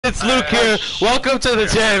it's Luke here. Welcome to the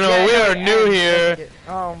channel. We are new here.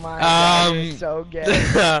 Oh my god, you're so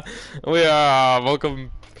gay. We are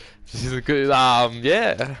welcome. This is a good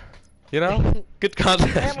yeah. You know, good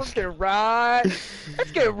content. Man, let's get right.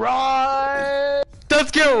 Let's get right.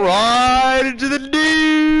 Let's get right into the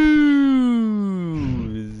news.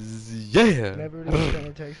 Yeah. Never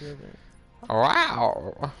gonna text you.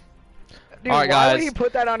 Wow. Dude, alright, why guys. would he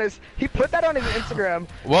put that on his Instagram?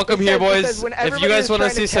 Welcome here, boys. If you guys want to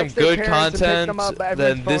see some good content,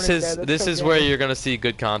 then this is where you're gonna see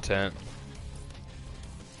good content.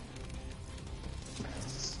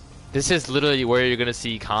 This is literally where you're gonna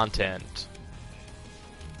see content.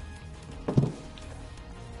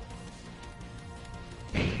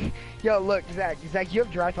 Yo, look, Zach, you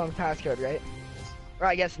have dry phone's passcode, right? Or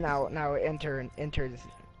I guess now enter this.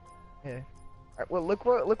 Yeah. Alright, well, look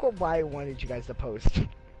what I wanted you guys to post.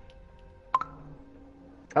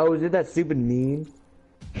 Oh, is it that stupid meme?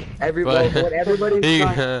 Everybody's trying, like, when dude,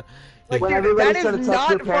 everybody's that trying is to touch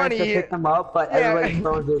their not parents funny. to pick them up, but everybody's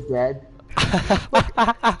phones are dead.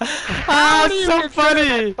 Ah, so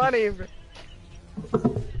funny. Funny.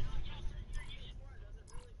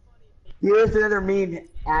 Here's another meme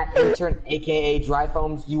at intern, aka dry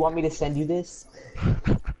phones. You want me to send you this?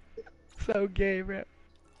 So gay, bro.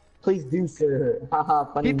 Please do, sir. Haha,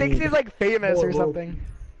 funny. He thinks meme. he's like famous or something.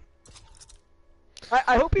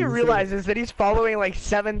 I hope he realizes that he's following like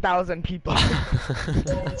 7,000 people.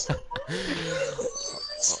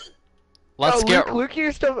 Let's get. Luke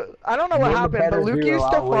used to. I don't know what happened, but Luke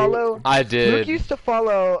used to follow. I did. Luke used to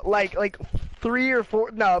follow like 3 or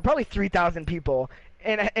 4. No, probably 3,000 people,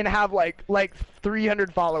 and have like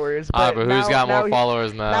 300 followers. But who's got more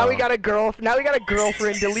followers now? Now we got a girlfriend.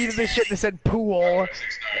 Deleted the shit that said pool,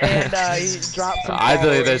 and he dropped some. I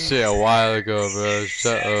deleted that shit a while ago, bro.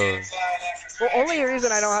 Shut up. Well, only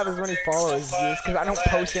reason I don't have as many followers is because I don't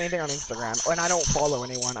post anything on Instagram, and I don't follow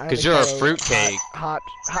anyone. Because you're a fruitcake. I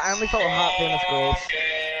only follow hot famous girls.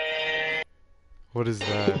 What is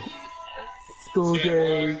that? School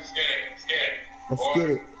days. Let's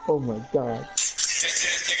get it. Oh my god.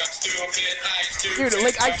 Dude,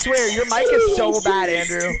 like, I swear, your mic is so bad,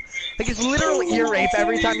 Andrew. Like, it's literal ear rape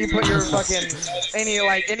every time you put your fucking, any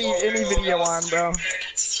video on, bro.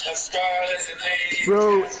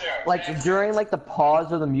 Bro, like, during, like, the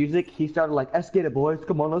pause of the music, he started like, let's get it, boys,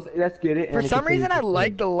 come on, let's get it. For some reason, I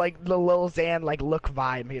like the Lil Xan, like, look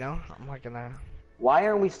vibe, you know? I'm liking that. Why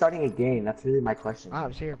aren't we starting a game? That's really my question.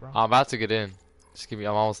 I'm here, bro. I'm about to get in. Just give me,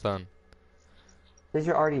 I'm almost done. Because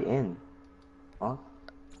you're already in. Huh?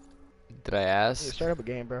 Did I ask? Dude, start up a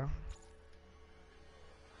game, bro.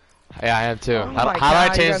 Yeah, I am too. Oh how do I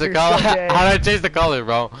change the color? How do I change the color,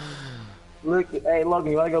 bro? Look, hey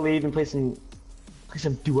Logan, you wanna go leave and play some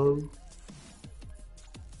duo?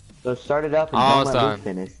 So start it up and almost don't let done. Luke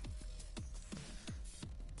finish.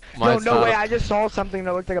 No way, I just saw something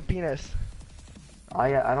that looked like a penis. Oh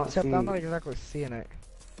yeah, I don't Except see. I'm not exactly seeing it.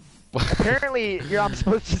 Apparently, I'm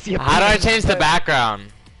supposed to see a penis. How do I change the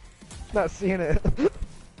background? Not seeing it.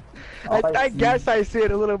 I guess I see it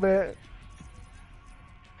a little bit.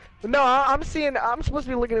 No, I'm supposed to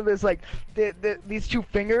be looking at this like these two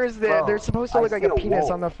fingers. They're supposed to look like a penis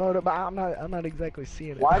on the photo, but I'm not exactly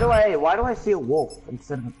seeing it. Why do I see a wolf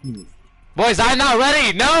instead of a penis? Boys, I'm not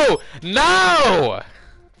ready. No.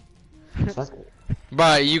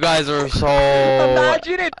 But you guys are so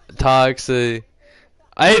Imagine it. toxic.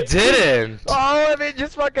 I didn't. Oh, if it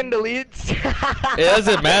just fucking deletes. It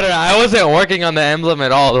doesn't matter. I wasn't working on the emblem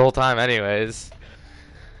at all the whole time, anyways.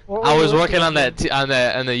 I was working on that on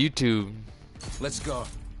the YouTube. Let's go.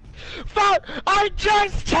 Fuck! I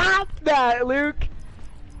just tapped that, Luke.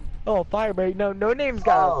 Oh, Firebreak. No name's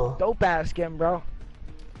got a dope ass skin, bro.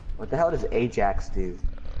 What the hell does Ajax do?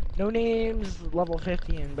 No name's level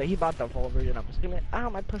 15, but he bought the full version. I'm screaming, ow,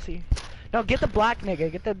 my pussy. No, get the black nigga.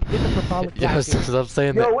 Get the Propolic black. Yo, stop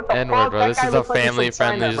saying the N-word, bro. This is a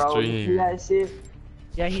family-friendly stream.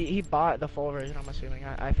 Yeah, he bought the full version. I'm assuming.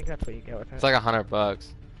 I think that's what you get with it. It's like $100.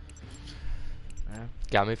 Yeah.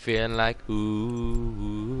 Got me feeling like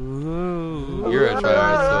ooh. You're a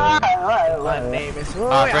tryhard. My name is.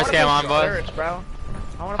 First game on, boys. Bro.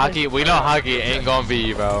 Hockey, we know hockey ain't gonna be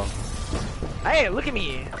you, bro. Hey, look at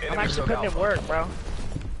me. I'm actually putting in work, bro.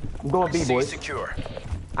 I'm going B, boys. Secure.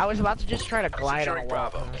 I was about to just try to glide on a wall.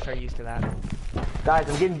 I'm so used to that. Guys,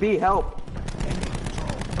 I'm getting B. Help.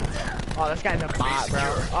 Oh, this guy's a bot, bro.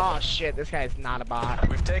 Oh shit, this guy's not a bot.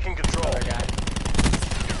 We've taken control. Other guy.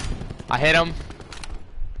 I hit him.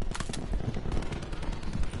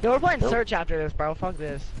 Yo, we're playing search after this, bro. Fuck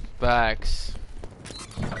this. Backs.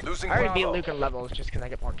 Losing I already beat Bravo. Luke in levels just because I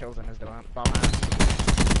get more kills than his bum ass.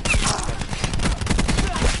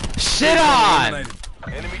 Shit on!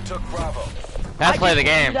 Enemy took Bravo. Let's play the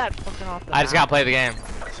game. I just gotta play the game.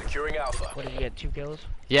 Securing Alpha. What did you get? 2 kills?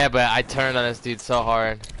 Yeah, but I turned on this dude so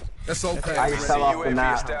hard. That's okay. I fell off the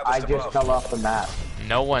map. I just fell off the map.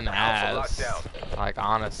 No one has. Like,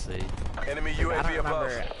 honestly. Enemy UAV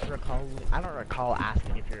above. I don't recall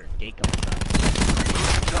asking if you're a Gakum.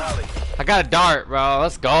 I got a dart, bro.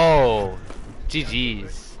 Let's go.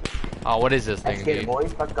 GG's. Oh, what is this thing, dude?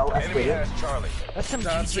 Boys. Let's go. Enemy has Charlie. That's some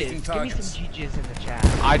GG's. Give me some GG's in the chat.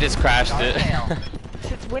 I just crashed it.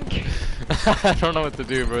 It's win. I don't know what to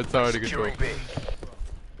do, bro. It's hard to control.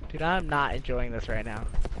 Dude, I'm not enjoying this right now.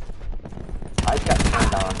 I got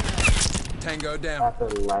turned on. Tango down. After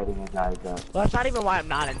lighting a guy's up. Well, that's not even why I'm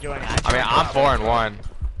not enjoying it. I mean, I'm 4-1.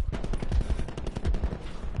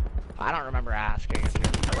 I don't remember asking.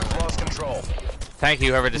 We've lost control. Thank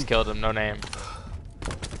you, whoever just killed him. No name.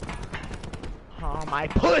 Oh, my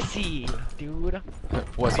pussy, dude.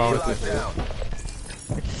 What's wrong with this?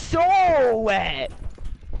 It's so wet.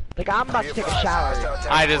 Like, I'm about to take a shower.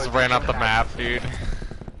 I just ran up the map, dude.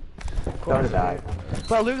 So did I.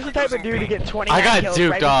 Well, Luke's the type of dude to get 20 I got kills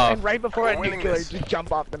juked off. And right before a nuclear, just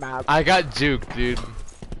jump off the map. I got juked, dude.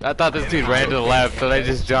 I thought this dude ran to the left, so I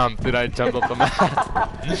just jumped, and I jumped up the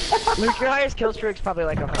map. Luke, your highest kill streak's probably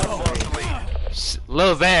like 100.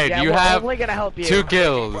 Lil Zan, Yeah, you we're have only gonna help you. 2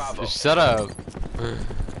 kills. Shut up.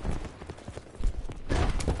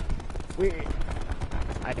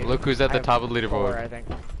 Look who's at the top of the leaderboard. 4, I think.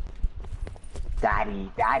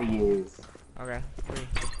 Daddy is. Okay. 3.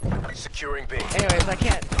 Securing B. Anyways, I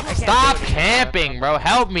can't Stop do anything, camping, bro.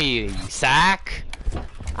 Help me, sack.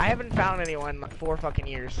 I haven't found anyone in like 4 fucking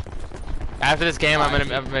years. After this game, I'm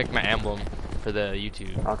gonna make my emblem for the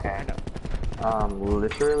YouTube. Okay.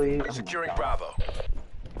 Literally. Securing Bravo.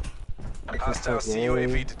 Hostile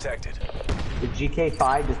CUAV detected. The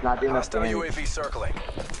GK5 does not do enough Hostile damage. UAV circling.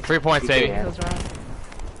 3 points, baby. Yeah.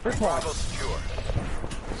 Bravo secure.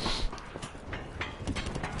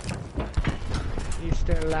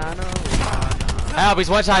 Help, he's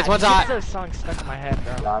one shot, one shot. This song stuck in my head,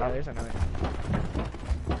 bro. Yeah, there's another.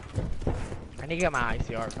 I need to get my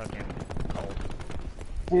ICR fucking cold.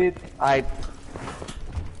 Dude, I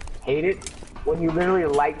hate it when you literally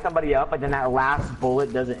light somebody up and then that last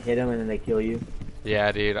bullet doesn't hit them and then they kill you.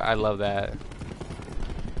 Yeah, dude, I love that.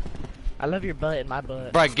 I love your butt and my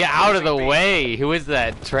butt. Bro, get out of the way. Who is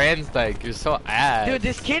that? Trans like, you're so ass. Dude,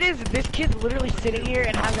 this kid's literally sitting here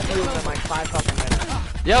and hasn't moved in like 5 fucking minutes.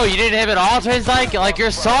 Yo, you didn't hit it all, Trans like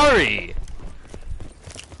you're sorry.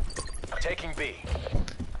 Taking B.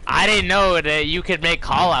 I didn't know that you could make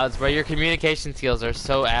callouts, bro. Your communication skills are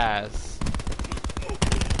so ass.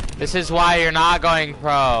 This is why you're not going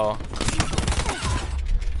pro.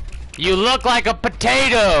 You look like a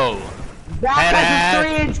potato. That's a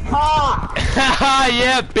 3-inch cock!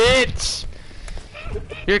 Yeah, bitch!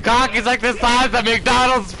 Your cock is like the size of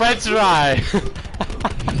McDonald's french fry!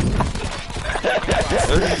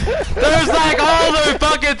 There's like all the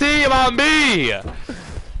fucking team on me!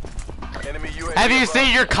 Have you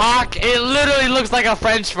seen your cock? It literally looks like a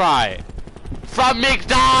french fry! From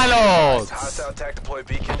McDonald's! Hostile attack deploy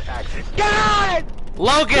beacon active. God!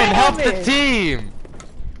 Logan, Damn help it. the team!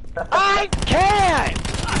 I can't!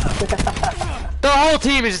 Their whole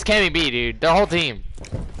team is just camping B, dude. Their whole team.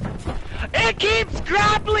 It keeps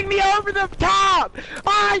grappling me over the top!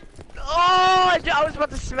 I was about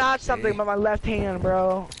to smash something with my left hand,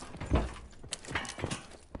 bro.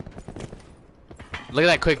 Look at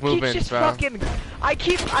that quick movement, Just bro. fucking, I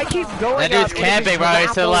keep going. That dude's camping, bro.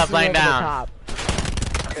 He's to the left, laying down.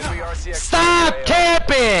 Stop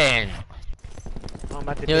camping!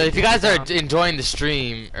 You know, if you guys are enjoying the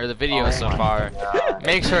stream or the video so far,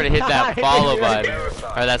 make sure to hit that follow button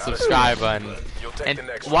or that subscribe button. And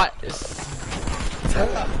what?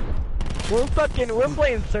 We're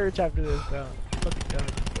playing search after this, though.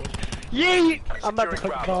 Yeet! I'm about to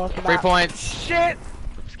fucking ball. 3 points. Shit!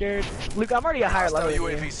 I'm scared. Luke, I'm already a higher level than you.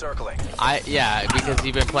 UAV circling. Yeah, because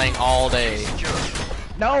you've been playing all day.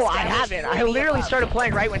 No, I haven't. I literally started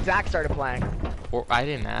playing right when Zach started playing. Or I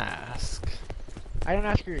didn't ask. I didn't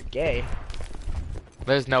ask if you're gay.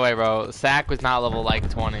 There's no way, bro. Sack was not level like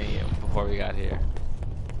 20 before we got here.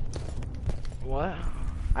 What?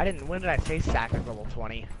 I didn't. When did I say Zach was level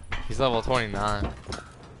 20? He's level 29. Now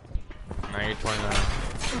you're 29.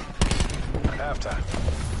 Halftime.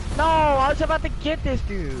 No, I was about to get this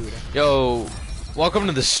dude. Yo, welcome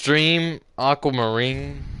to the stream,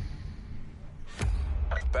 Aquamarine.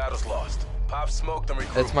 Battle's lost. Pop smoke them.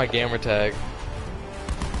 That's my gamer tag.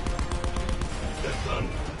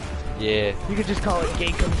 Yeah. You could just call it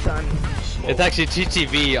Gakum Son. It's actually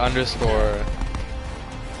TTV underscore.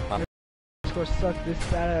 Bo4 suck this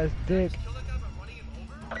fat ass dick.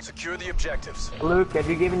 Secure the objectives. Luke, have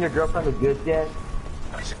you given your girlfriend a good yet?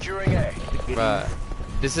 Securing A. Bruh.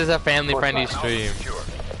 This is a family-friendly Alpha stream. secure.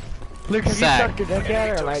 Luke, have Sack. you sucked your dick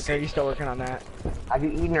yet, or like, are you still working on that? Have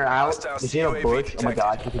you eaten her out? Hostile Is she in a CUAV bush? Oh my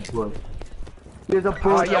god, she's a bush. There's a Oh,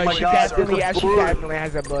 bush, yeah, oh my she god, definitely, there's yeah, a she bush. definitely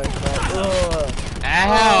has a bush, but, ugh.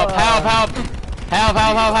 Help! Help! Help! Help! Help!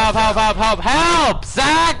 Help! Help! Help! Help! Help! Help!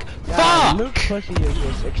 Zach! God, Luke Fuck! pussy is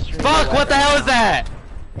just extreme. Fuck! What the hell is that?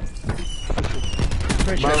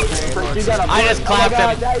 Pretty Bro, sure she got a I bush. just Oh my clapped God,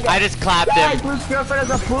 him. Zach, I just clapped Zach, him. Luke's girlfriend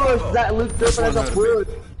has a bush. Zach, Luke's girlfriend has a bush.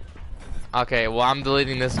 Okay, well I'm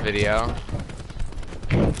deleting this video.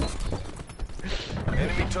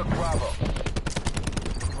 Enemy took Bravo.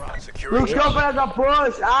 Securing Luke's girlfriend has a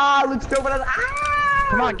bush. Ah, Luke's girlfriend has ah.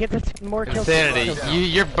 Come on, get this more kills. Insanity.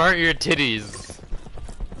 You're burnt your titties.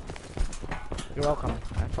 You're welcome.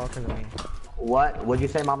 That's all because of me. What? What'd you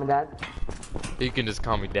say, mom and dad? You can just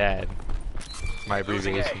call me dad. My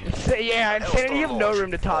abbreviation. Yeah, Insanity, you have no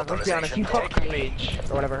room to talk. Let's be honest. You fuck Paige,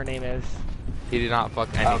 or whatever her name is. He did not fuck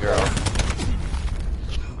any girl.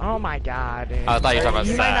 Oh my god, dude. I thought you were talking about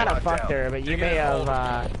You may Zach. not have fucked her, but you may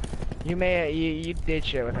have, you did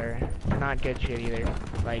shit with her. Not good shit either.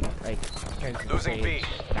 Like, Losing B.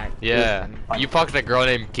 Yeah. You fucked a girl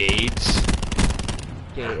named Gage.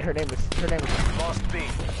 Her name was, Lost B.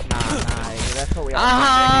 nah, that's what we all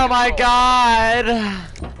Oh my god!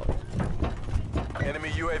 Enemy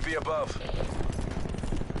UAV above.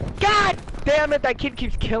 God damn it, that kid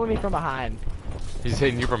keeps killing me from behind. He's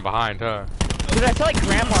hitting you from behind, huh? Dude, I feel like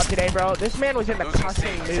Grandpa today, bro. This man was in the Losing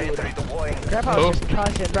cussing C. mood. Sentry deploying. Grandpa was just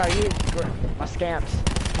cussing, bro. My scamps.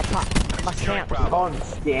 My Securing scamps. Call Bravo. him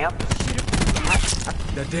Stamp.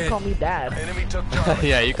 You call me dad. Enemy took Charlie.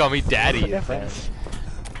 Yeah, you call me What's the daddy. difference?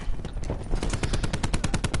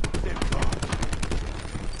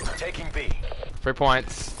 Taking B. 3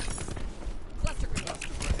 points.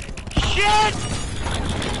 Shit!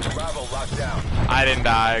 Bravo locked down. I didn't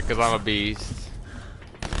die because I'm a beast.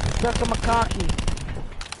 Suck on my cocky.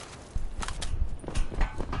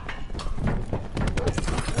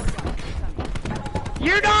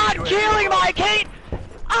 You're not killing my Kate!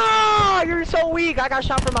 Ah, you're so weak. I got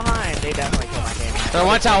shot from behind. They definitely killed my game. Bro,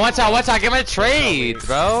 watch out, watch out, watch out. Get my trades,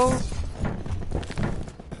 bro.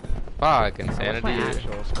 Fuck, What's my insanity.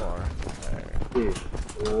 actual score? Dude,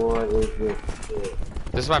 what is this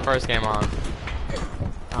shit? This is my first game on.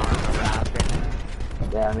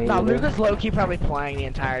 Yeah, I mean, No, Luca's low-key probably playing the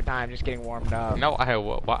entire time, just getting warmed up. No, how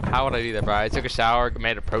would I do that, bro? I took a shower,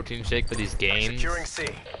 made a protein shake for these games. Securing C.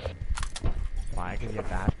 Why? Because you have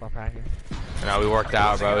basketball practice? No, we worked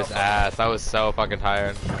out, bro. It's ass. I was so fucking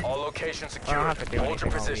tired. All locations I don't have secured. to do Hold your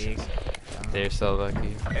anything all week. positions. They're so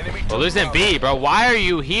lucky. Enemy Well, took losing Bravo. B, bro. Why are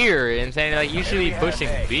you here? Insane. Like, you should be pushing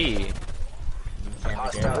B.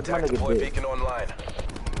 Hostile What's my attack nigga deploy do? beacon online.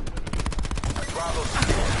 Bravo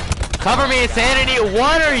secure. Cover me, Insanity.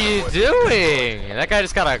 What are you doing? That guy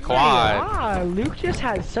just got a quad. Wow, Luke just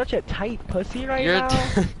has such a tight pussy right You're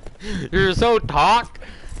now. you're so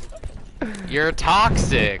You're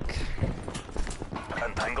toxic.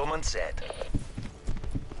 Entanglement set.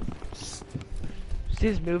 See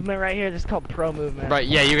this movement right here? This is called pro movement. Right,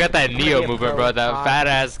 yeah, you got that Maybe Neo a movement, pro bro. That cock. fat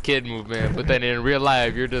ass kid movement. But then in real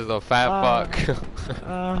life, you're just a fat fuck.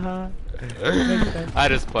 Uh-huh. Makes sense. I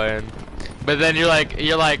just playing. But then you're like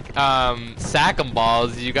sack 'em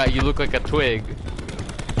balls. You look like a twig.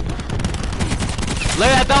 Look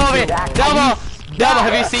at that double me, double.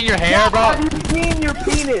 Have you seen your hair, bro? Have you seen your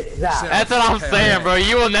penis, Zach? That's what I'm saying, bro.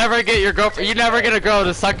 You will never get your girlfriend. You never get a girl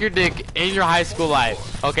to suck your dick in your high school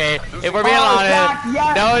life. Okay? If we're being honest, Zach,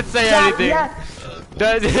 yes. don't say Zach, anything. yes.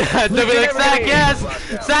 Don't be like, Zach,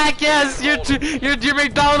 yes! Zach, yes! Your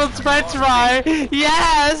McDonald's French fry!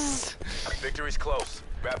 Yes! Victory's close.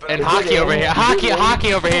 Wrap it And up. hockey over here,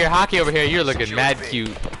 hockey over here. You're looking mad cute.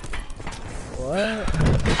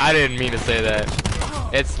 What? I didn't mean to say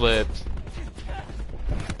that. It slipped.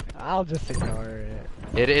 I'll just ignore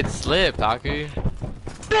it. It slipped, Haku.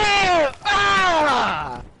 Damn!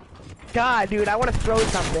 Ah! God, dude, I want to throw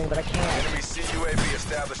something, but I can't. Enemy CUAV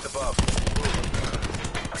established above.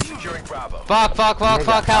 Securing Bravo. Fuck,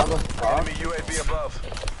 help. Enemy UAV above.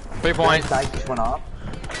 3 points. Sight just went off.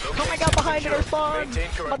 Oh my god, behind it, our spawn! Maintain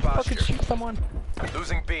I'm current about to fucking posture. shoot someone.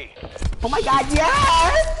 Losing B. Oh my god,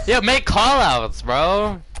 yes! Yeah, make callouts,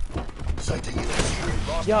 bro.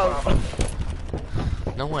 Lost Yo. Bravo.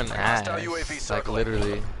 No one Hostile asks. UAV Like, circling.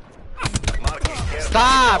 literally. Marking enemy.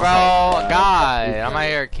 Stop, bro! God, I'm out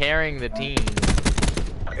here carrying the team.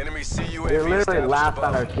 Enemy CUAV You're literally established last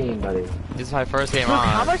on our above. team, buddy. This is my first game Luke,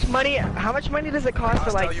 how on. much money does it cost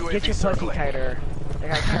to like Hostile get your UAV pussy circling. tighter?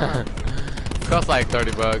 Like, come on. Costs like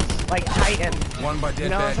 $30. Like Titan. One by dead You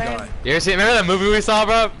know what I'm bad saying? guy. You ever see? Remember that movie we saw,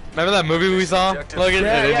 bro? Remember that movie we saw? Look at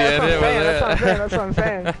That's what I'm saying. That's what I'm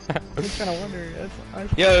saying. I'm just trying to wonder.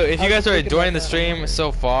 Yo, if you guys are enjoying the stream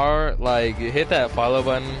so far, like hit that follow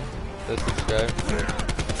button to subscribe.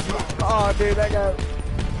 Oh, dude, that guy.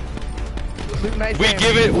 Nice We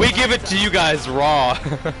give it to you guys raw.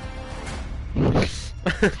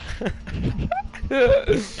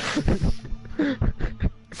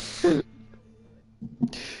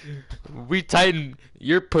 We tighten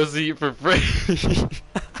your pussy for free.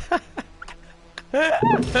 Bro,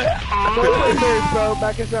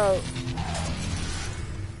 back us out.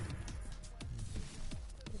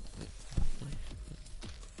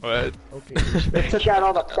 What? Okay. They took out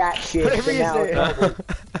all the fat shit. Whatever and you now say. it's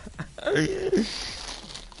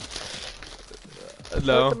over. No.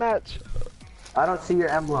 Start the match. I don't see your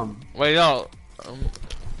emblem. Wait, no. Dude,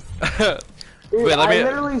 Wait, let me. I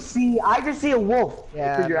literally see. I just see a wolf.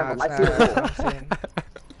 Yeah, This is your no, emblem. it's I see a not. wolf.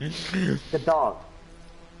 I'm saying. The dog.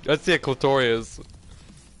 Let's see a clitorius.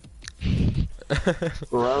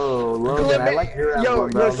 Bro, Logan, I like your Yo, emblem,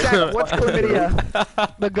 bro. yo, Zach, what's chlamydia?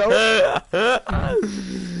 The goat?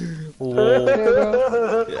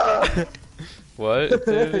 What?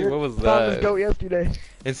 Insanity? What was Found this that? goat yesterday.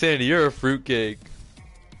 Insanity, you're a fruitcake.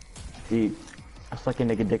 Dude, I suck a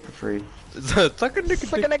nigga dick for free. Suck a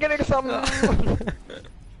It's like a nigga something.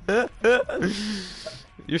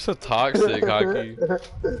 You're so toxic, Hockey.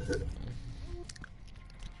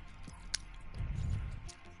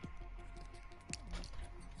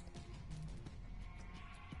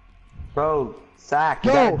 Bro, Zach,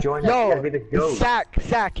 you gotta join us. You gotta be the goat.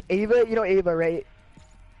 Zach, Ava, you know Ava, right?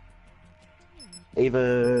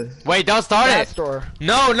 Ava. Wait, don't start That it! store.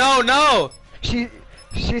 No! She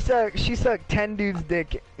sucked 10 dudes'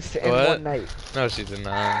 dick in What? one night. No, she did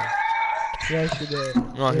not. Yeah, she did.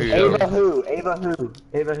 Oh, here you Ava go. who? Ava who?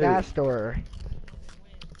 Ava who? That store.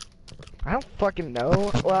 I don't fucking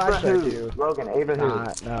know. Well, Ava actually I who? do. Logan, Ava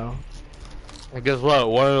who? No. And guess what?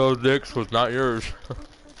 One of those dicks was not yours.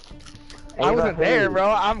 I Ava wasn't who? there, bro.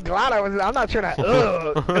 I'm glad I was. I'm not trying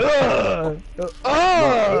to.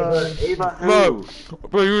 Ava who?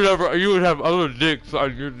 Bro, you would have other dicks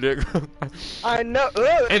on your dick. I know.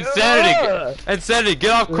 Insanity,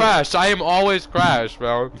 get off Crash. I am always Crash,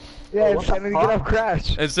 bro. Yeah, What the Insanity, get fuck? off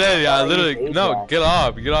Crash. Insanity, I Oh, literally, he's no, Crash. get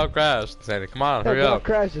off Crash. Insanity, come on, hurry Get off up.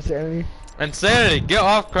 Crash, Insanity. Insanity, get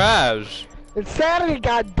off Crash. Insanity,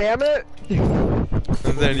 goddammit!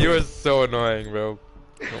 Insanity, you are so annoying, bro.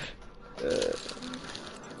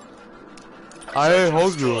 I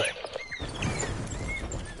hold you.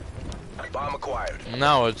 Bomb acquired.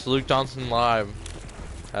 No, it's Luke Johnson live.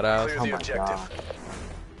 That ass. Clear Oh the my objective. god.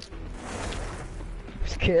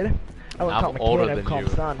 This kid. I wouldn't I'm call him a older kid, I'd than call him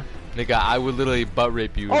you. son. Nigga, I would literally butt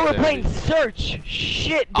rape you. Oh, we're Insanity. playing Search!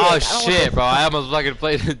 Shit, dude! Oh shit, bro! I almost fucking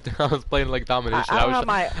played. I was playing like domination. I don't have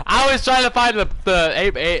my. I was trying to find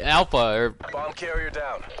the alpha or Bomb carrier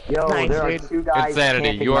down. Yo, Nice, there are dude. two guys Insanity,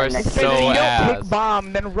 camping you right are next to so me. You don't ass. pick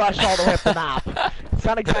bomb, then rush all the way up the map. It's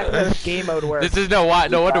not exactly how this game mode works. This is no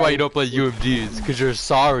wonder why you don't play UMGs, because you're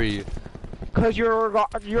sorry. Cause you're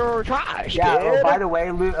trash, Yeah, kid. oh, by the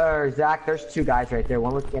way, Zach, there's two guys right there.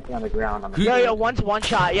 One was camping on the ground. On the Yo, one's one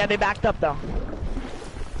shot. Yeah, they backed up though.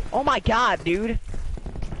 Oh my god, dude.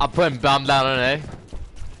 I'm putting bomb down on A.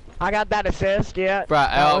 I got that assist, yeah. Bro,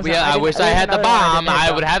 oh, yeah, I wish I had the bomb.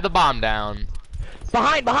 I would have the bomb down.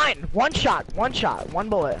 Behind. One shot, one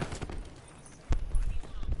bullet.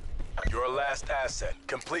 Your last asset.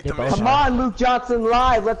 Complete Yeah, the both mission. Come on, Luke Johnson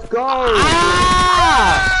live. Let's go.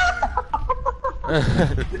 Ah!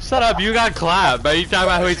 Shut up, you got clapped, but you talking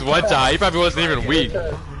about who he's one shot. He probably wasn't even weak.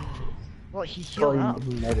 Well, he healed up.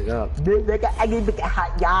 He made it up.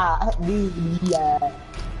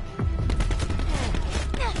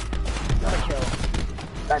 Not a kill.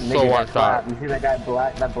 That nigga So one got shot. clapped. You see that guy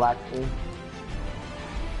black? That black thing?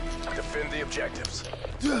 Defend the objectives.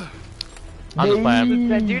 I'm just playing.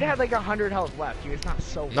 That dude had like 100 health left. He was not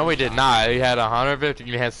so. No, he did not. He had 150.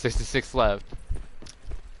 He had 66 left.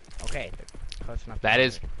 Okay, close enough. That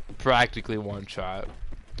is practically one shot.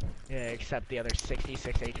 Yeah, except the other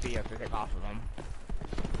 66 HP you have to take off of him.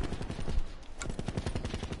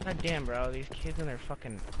 God damn, bro, these kids and their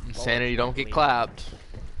fucking. Insanity, don't get bullets. clapped.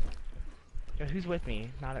 Yo, who's with me?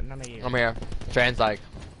 None of you. I'm here. Trans like.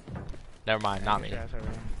 Never mind, not me. Yeah, it's over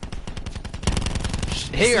here.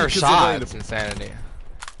 Hit your Seekers shots, available. Insanity.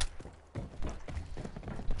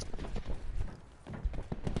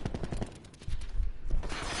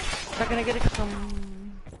 Not gonna get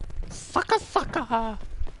some. Sucker.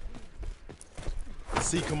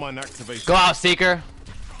 Seeker mine activated. Go out, Seeker.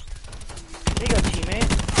 There you go,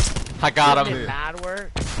 teammate. I got him. Bad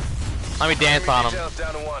work. Let me dance on him.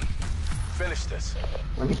 Down to 1. Finish this.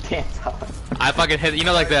 Let me dance on him. I fucking hit, you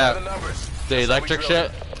know, like the electric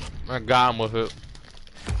shit? I got him with it.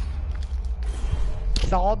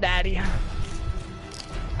 It's all daddy.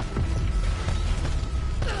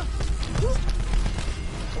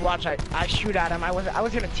 Watch, I shoot at him. I was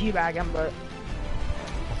gonna teabag him, but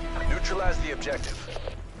Neutralize the objective.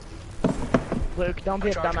 Luke, don't be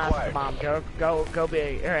a dumbass with the bomb. Go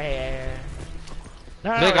big.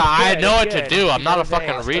 No, Nigga, I know what to do. I'm not a fucking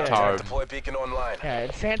retard. Deploy beacon online.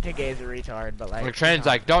 Yeah, Santa Gay's a retard, but like. McTrain's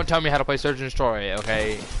like, don't tell me how to play Search and Destroy,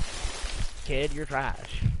 okay? Kid, you're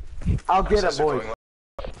trash. I'll get it, boys.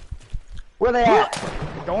 Where they at?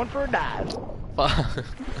 Going for a dive.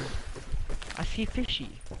 I see fishy.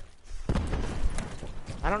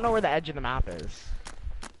 I don't know where the edge of the map is.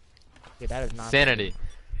 Dude, that is not. Sanity.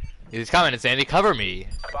 He's coming, Sanity. Cover me.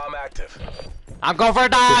 Bomb active. I'm going for a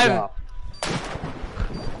dive!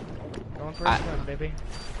 Going for a swim, baby.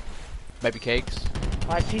 Baby cakes.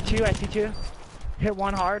 Oh, I see two. Hit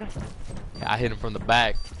one hard. Yeah, I hit him from the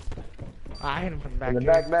back. I hit him from the back. In the too.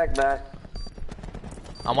 back.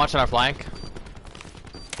 I'm watching our flank.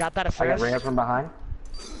 Got that assist. I got ran from behind.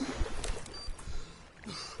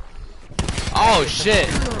 Oh shit!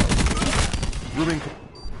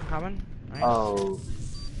 Coming. Nice. Oh.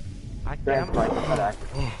 I That's damn. like that.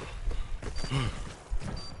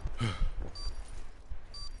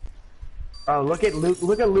 Oh, look at Luke.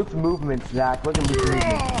 Look at Luke's movements, Zach. Look at Luke's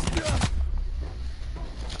movements.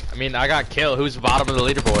 I mean, I got killed. Who's bottom of the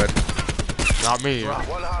leaderboard? Not me.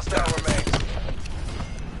 One hostile remains.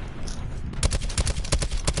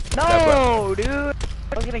 No, dude.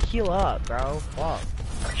 I was gonna heal up, bro. Fuck.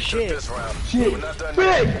 Shit. This round. Shit. We're not done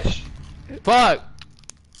yet. Bitch! Fuck!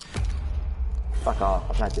 Fuck off.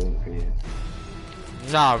 I'm not doing it for you.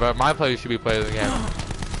 Nah, but my play should be played again.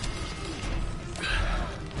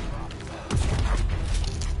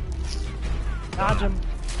 Dodge him.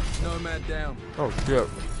 Nomad down. Oh shit.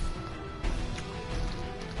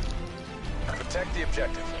 Protect the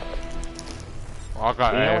objective.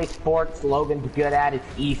 Okay. The only sports Logan's good at is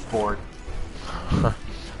e-sport.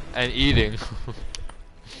 And eating.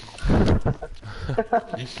 I'm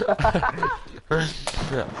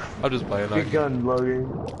just playing. Good gun, Logan.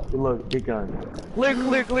 Look, good gun. Luke.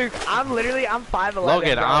 I'm 5'11".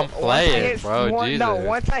 Logan, bro. I'm playing, bro. No, Jesus.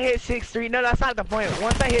 once I hit 6'3", no, that's not the point.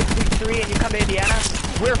 Once I hit 6'3" and you come to Indiana,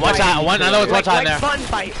 we're Watch fighting. out, I know it's one time there.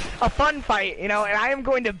 A fun fight, you know, and I am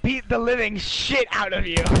going to beat the living shit out of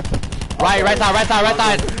you. Right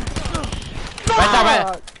side.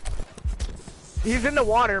 Fuck! He's in the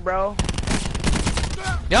water, bro.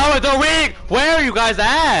 Yo, they're weak! Where are you guys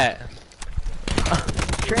at?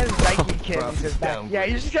 Trans-Nike kid. He's just back. Yeah,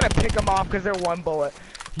 you're just gonna pick them off because they're one bullet.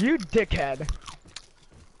 You dickhead.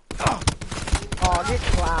 Oh, get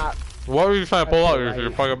clapped. What were you trying to pull out? Right.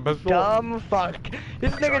 Your fucking pistol? Dumb fuck.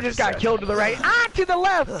 This nigga just got killed to the right. Ah, to the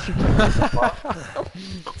left!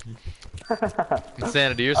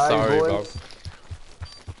 Insanity, you're All right, sorry, bro. boys.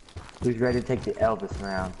 Who's ready to take the Elvis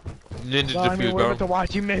round? Ninja Well, I mean, defuse, we're bro. about to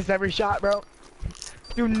watch you miss every shot, bro.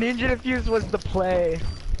 Dude, Ninja Defuse was the play.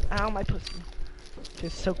 Ow, my pussy.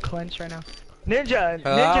 Just so clenched right now. Ninja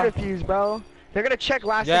Defuse, bro. They're gonna check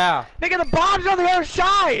last. Yeah. Nigga, the bomb's on the other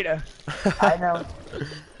side! I know.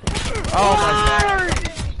 Oh my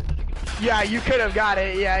god. Yeah, you could have got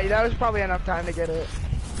it. Yeah, that was probably enough time to get it.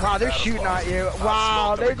 Wow, they're shooting at you.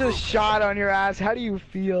 Wow, they just shot on your ass. How do you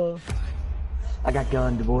feel? I got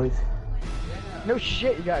gunned, boys. No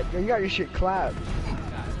shit, you got your shit clapped.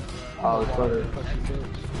 Oh, so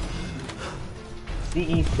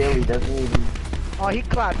CE Silly doesn't even. Oh, he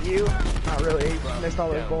clapped you. Not really. He missed all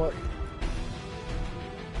those bullets.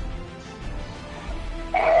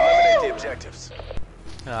 Eliminate the objectives.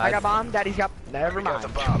 I got bomb. Daddy's got. Never Got mind. the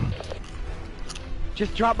bomb.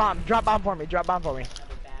 Just drop bomb. Drop bomb for me. Drop bomb for me.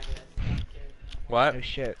 What? No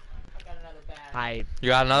shit. You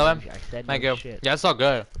got another one? I said Thank no you. shit. Yeah, it's all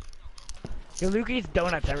good. Yo, Luke eats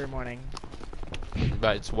donuts every morning.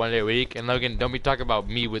 But it's one day a week. And Logan, don't be talking about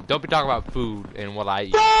food and what I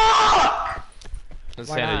eat.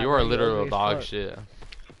 Santa, not? you are You're literal ugly as dog fuck. shit.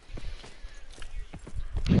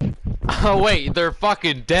 Oh wait, they're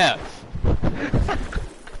fucking deaf.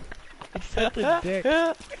 Such a dick.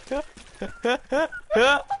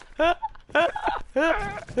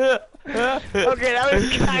 Okay, that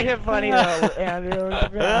was kind of funny though, Andrew.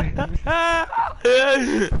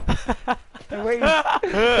 The way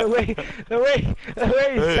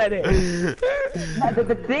you said it.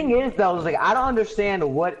 The thing is, though, is like I don't understand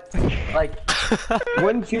what, like,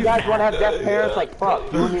 wouldn't you guys want to have deaf parents? Like,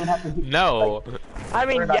 fuck, you wouldn't even have to. No. I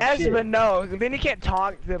mean, about yes, shit. but no. Then you can't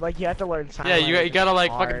talk. Like you have to learn sign Yeah, you language. gotta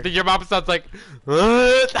like Hard. fucking. Your mom sounds like.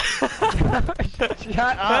 What?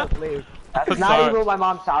 Shut up, Luke. That's I'm not sorry. even what my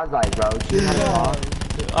mom sounds like, bro. She's not talk.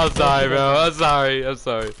 I'm sorry, bro. I'm sorry. I'm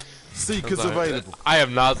sorry. Seekers I'm sorry. available. I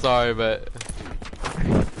am not sorry, but.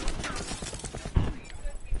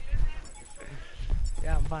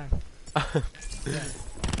 Yeah, I'm fine.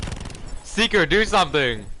 Seeker, do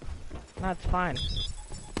something. No, it's fine.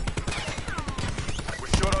 We're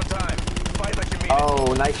short on time. Fight like you mean it.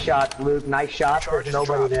 Oh, nice shot, Luke. Nice shot. There's Charges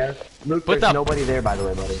nobody dropped. there. Luke, What there's the- nobody there, by the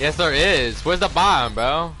way, buddy. Yes, there is. Where's the bomb,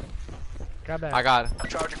 bro? Grab that. I got it.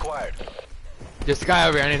 Charge acquired. There's a guy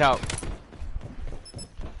over here. I need help.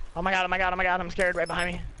 Oh my god, oh my god, oh my god, I'm scared right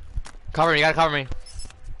behind me. Cover me. You gotta cover me.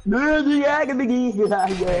 Not, yeah,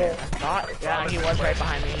 he was right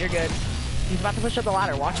behind me. You're good. He's about to push up the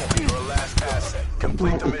ladder, watch it. Your last asset.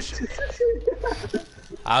 Complete the mission.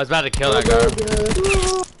 I was about to kill that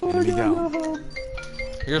guy. Enemy down.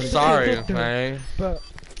 You're sorry, man. What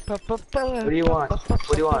do you want? What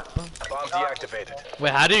do you want? Bomb deactivated.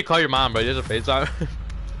 Wait, how do you call your mom, bro? You just a FaceTime?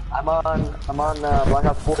 I'm on Black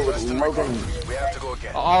Ops 4 with Logan. We have to go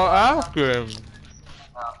again. I'll ask him.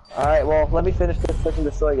 Alright, well, let me finish this Search and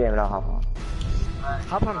Destroy game and I'll hop on.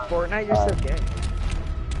 Hop on Fortnite, you're so gay.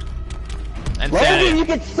 Logan, Insanity. you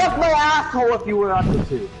could suck my asshole if you were on the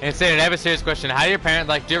two. Insanity. I have a serious question. How do your parents,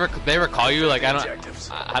 like, they ever call you? Like, I don't. Objectives.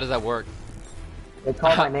 How does that work? They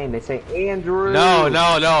call my name, they say, Andrew. No.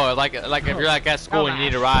 Like if you're like at school and you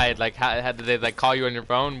need a ride, like, how do they like call you on your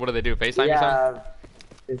phone? What do they do? FaceTime you something?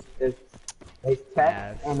 There's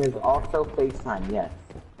text and there's also FaceTime, yes.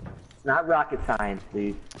 It's not rocket science,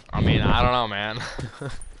 dude. I mean, I don't know, man.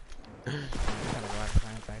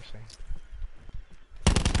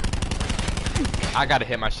 I gotta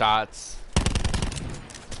hit my shots.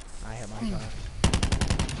 I hit my shot.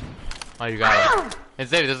 Oh, you got it.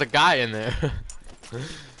 Insanity, there's a guy in there.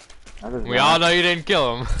 That is We not- all know you didn't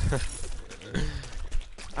kill him.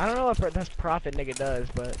 I don't know what this profit nigga does,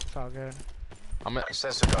 but it's all good. I'm at,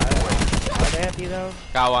 Sensor gun away. Are they at you though?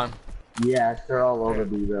 got one. Yes, they're all over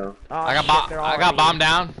me, bro. Oh, I got shit, they're all I got at bomb you.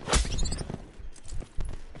 down.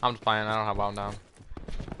 I'm just playing. I don't have bomb down.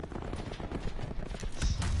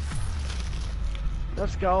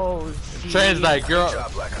 Let's go. Train's like you're. Good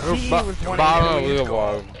job, Black Ops. you're CE was one bottom of enemy. the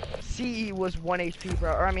leaderboard. CE was 1 HP,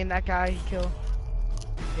 bro. Or I mean, that guy he killed.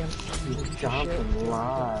 Damn, CE was Johnson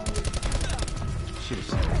live. Should have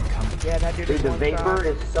seen that coming. Yeah, that dude Dude, is the one Vapor shot.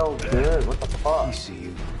 is so good. What the I fuck? see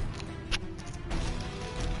you.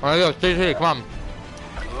 Alright, go. CT, come on.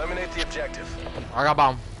 Eliminate the objective. I got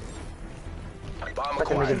bomb. Bomb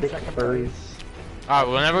Fucking nigga acquired. dick furries. Alright,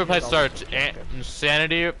 whenever we play Search,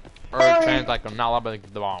 Insanity or Train's like I'm not allowed to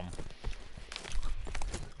get the bomb.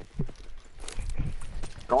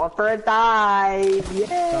 Going for a dive.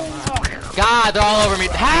 Yeah. God, they're all over me.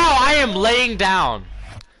 How? I am laying down.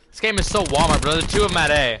 This game is so Walmart, bro. There's two of them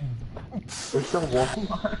at A. We're so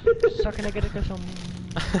Walmart. Sucking a good some.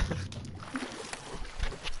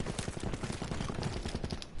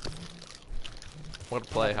 What a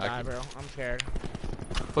play, Nah, Haki. bro. I'm scared.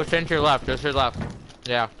 Push into your left, just your left.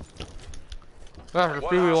 Yeah. Yeah, it's a One hostile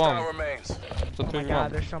 3v1. remains. It's a Oh my god,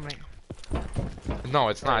 3v1. there's so many. No,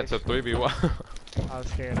 it's not. It's a 3v1. I was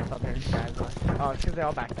scared. I thought there was guys left. Oh, it's because they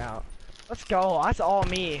all backed out. Let's go. That's all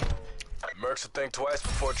me. Mercs will think twice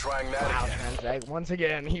before trying that Wow, again. Transact. Once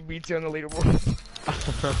again, he beats you on the leaderboard.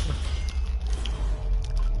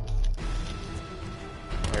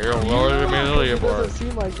 You're lower than me in the It doesn't leaderboard.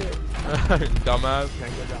 seem like it. Dumbass.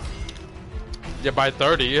 Okay, good job. Yeah, by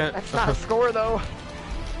 30. That's not a score, though.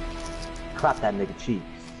 Clap that nigga cheeks.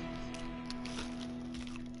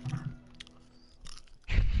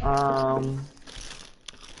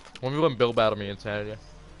 When we went Bill battle me Insanity.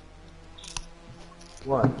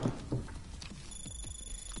 What?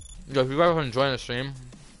 Yo, if you guys are enjoying the stream,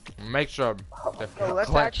 make sure. No, let's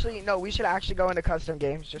actually, no, we should actually go into custom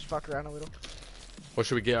games. Just fuck around a little. What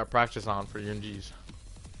should we get our practice on for UNGs?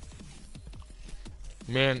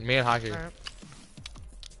 Me and Hockey. Alright.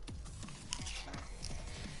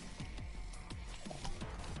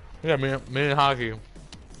 Yeah, me and Hockey.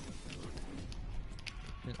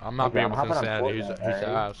 I'm not Okay, being I'm with hopping on Insanity. He's Fortnite,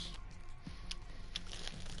 alright? ass.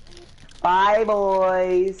 Bye,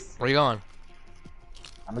 boys. Where you going?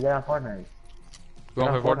 I'm gonna get on Fortnite. You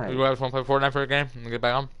want to on play Fortnite? Fortnite. You guys want to play Fortnite for a game and get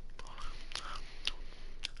back on?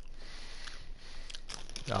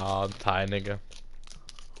 Oh, I'm tired, nigga.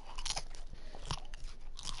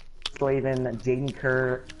 Slavin, Jaden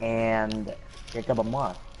Kerr, and Jacob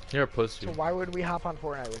Amar. You're a pussy. So why would we hop on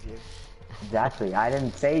Fortnite with you? Exactly. I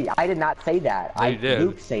did not say that. No, you did.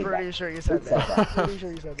 Luke said that. Pretty sure you said Luke said that. that. Pretty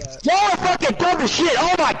sure you said that. Y'all are fucking dumb as shit!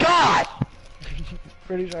 Oh my god!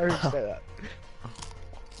 Pretty sure I heard you say that.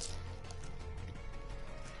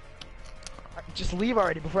 Just leave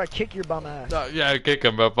already before I kick your bum ass. No, yeah, kick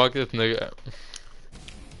him, but fuck this nigga.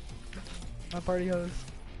 I'm party host.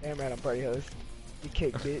 Damn right, I'm party host. You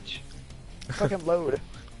kick, bitch. Fucking load.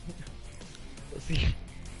 Let's see.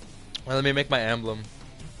 Well, let me make my emblem.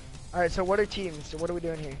 Alright, so what are teams? So what are we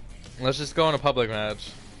doing here? Let's just go in a public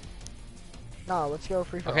match. No, let's go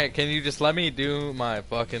free for Okay, all. can you just let me do my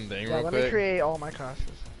fucking thing Yeah, real let quick? me create all my classes.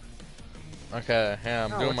 Okay, yeah,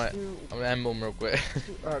 I'm No, doing let's my emblem real quick.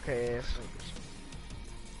 Okay, yeah,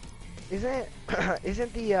 isn't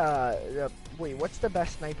isn't the wait, what's the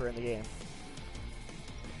best sniper in the game?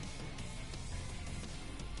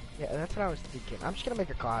 Yeah, that's what I was thinking. I'm just gonna make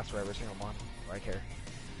a class for every single one. I care.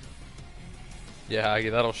 Yeah,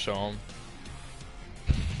 that'll show him.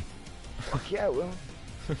 Fuck yeah, it will.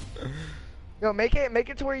 Yo, make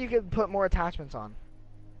it to where you can put more attachments on.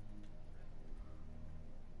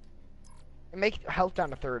 And make health down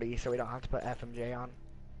to 30 so we don't have to put FMJ on.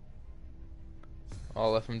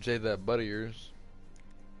 I'll FMJ that butt of yours.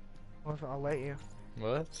 I'll let you.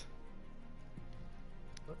 What?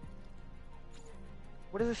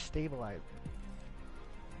 What is a stabilizer?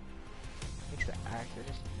 Makes the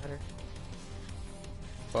accuracy better.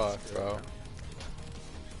 Fuck, bro.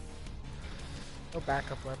 No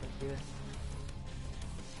backup weapons either.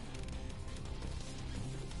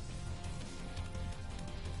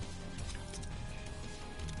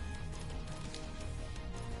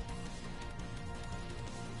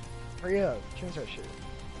 Hurry up, change that shit.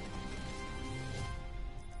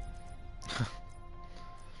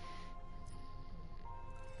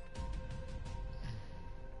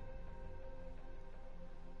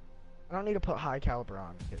 I don't need to put high caliber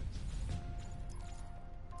on kids.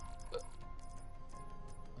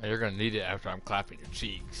 You're gonna need it after I'm clapping your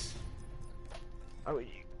cheeks. Oh, you,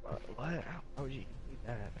 what? Oh, you need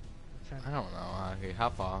that. I don't know. Okay,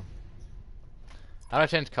 hop on. How do I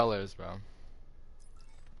change colors, bro?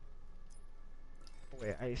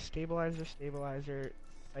 Wait, stabilizer,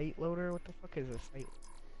 sight loader? What the fuck is a sight?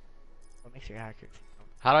 What makes your accuracy?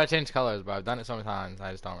 How do I change colors, bro? I've done it so many times,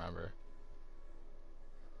 I just don't remember.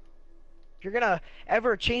 If you're gonna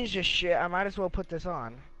ever change this shit, I might as well put this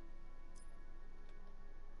on.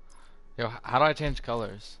 Yo, how do I change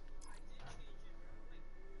colors?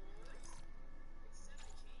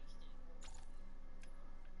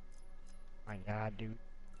 My god, dude.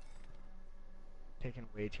 Taking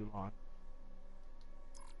way too long.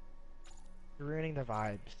 You're ruining the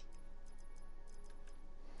vibes.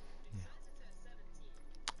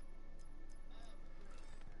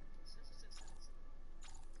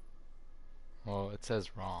 Well, it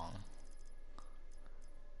says wrong.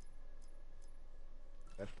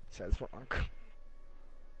 That says wrong.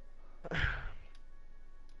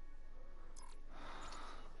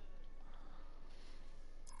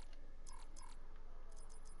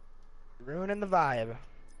 Ruining the vibe.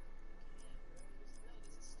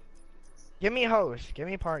 Give me host. Give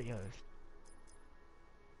me party host.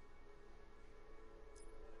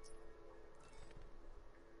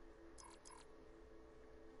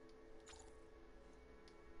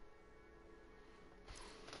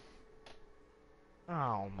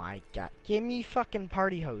 Oh my god. Give me fucking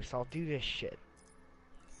party host. I'll do this shit.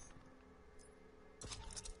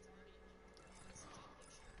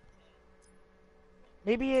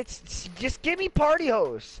 Maybe it's just give me party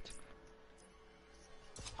host.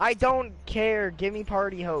 I don't care. Give me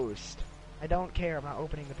party host. I don't care. I'm not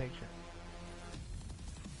opening the picture.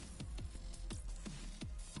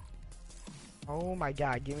 Oh my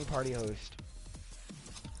god. Give me party host.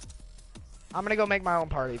 I'm gonna go make my own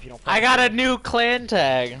party if you don't. I got a new clan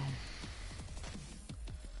tag.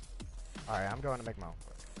 Alright, I'm going to make my own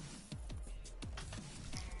party.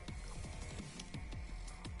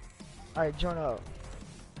 Alright, join up.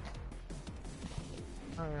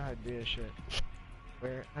 I don't know how to do this shit.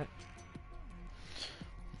 Where?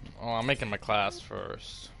 Oh, I'm making my class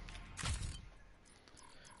first.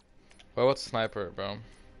 Well, what's sniper, bro?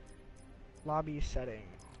 Lobby setting.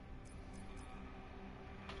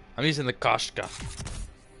 I'm using the Koshka.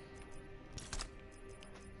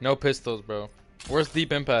 No pistols, bro. Where's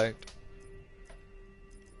Deep Impact?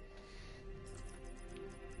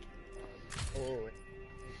 Oh, wait.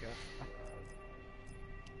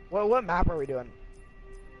 What map are we doing?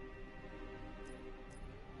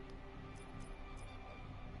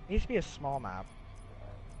 It needs to be a small map.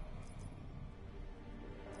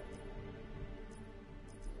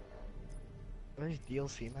 Are these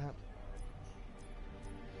DLC maps?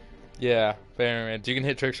 Yeah, pyramids. You can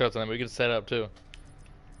hit trick shots on them. We can set up too.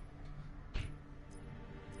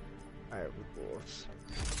 Alright, rules.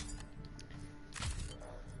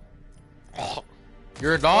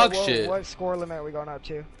 You're a dog Whoa, shit. what score limit are we going up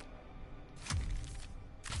to?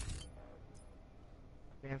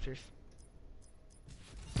 Answers.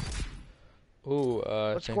 Ooh,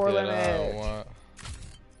 I What think score that limit?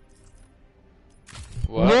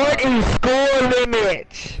 what is score limit?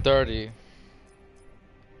 30.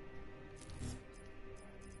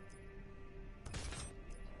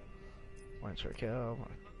 Points for kill.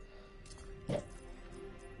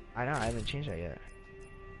 I know, I haven't changed that yet.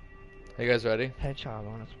 Are you guys ready? Headshot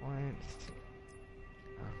bonus points.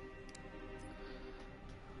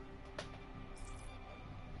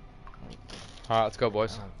 Alright, let's go,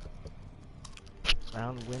 boys.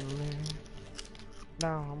 Round winner.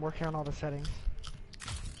 No, I'm working on all the settings.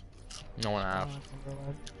 No one asked.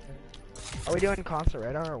 Are we doing constant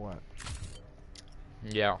radar or what?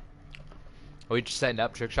 Yeah. Are we just setting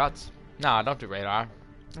up trick shots? No, don't do radar.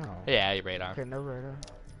 No. Yeah, you radar. Okay, no radar.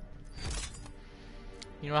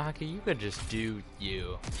 You know, Hockey, you could just do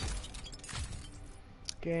you.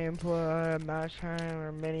 Gameplay, match time,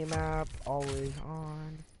 or mini map, always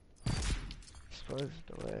on. Supposed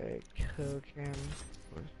delay, cooking.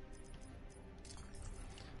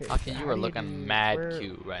 Hockey, you are looking mad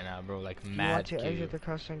cute right now, bro. Like mad you want to cute. exit the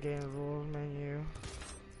custom game rules menu.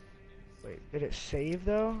 Wait, did it save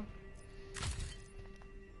though?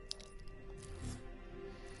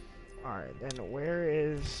 Alright, then where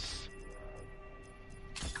is...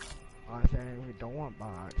 settings, we don't want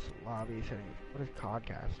bots. Lobby settings. What is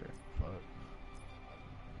Codcaster? Fuck.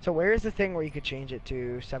 So where is the thing where you could change it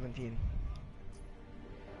to 17?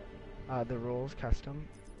 The rules, custom.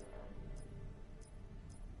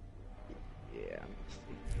 Yeah.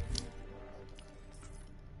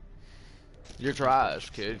 You're trash,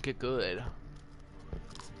 kid. Get good.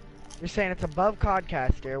 You're saying it's above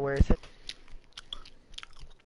Codcaster, where is it?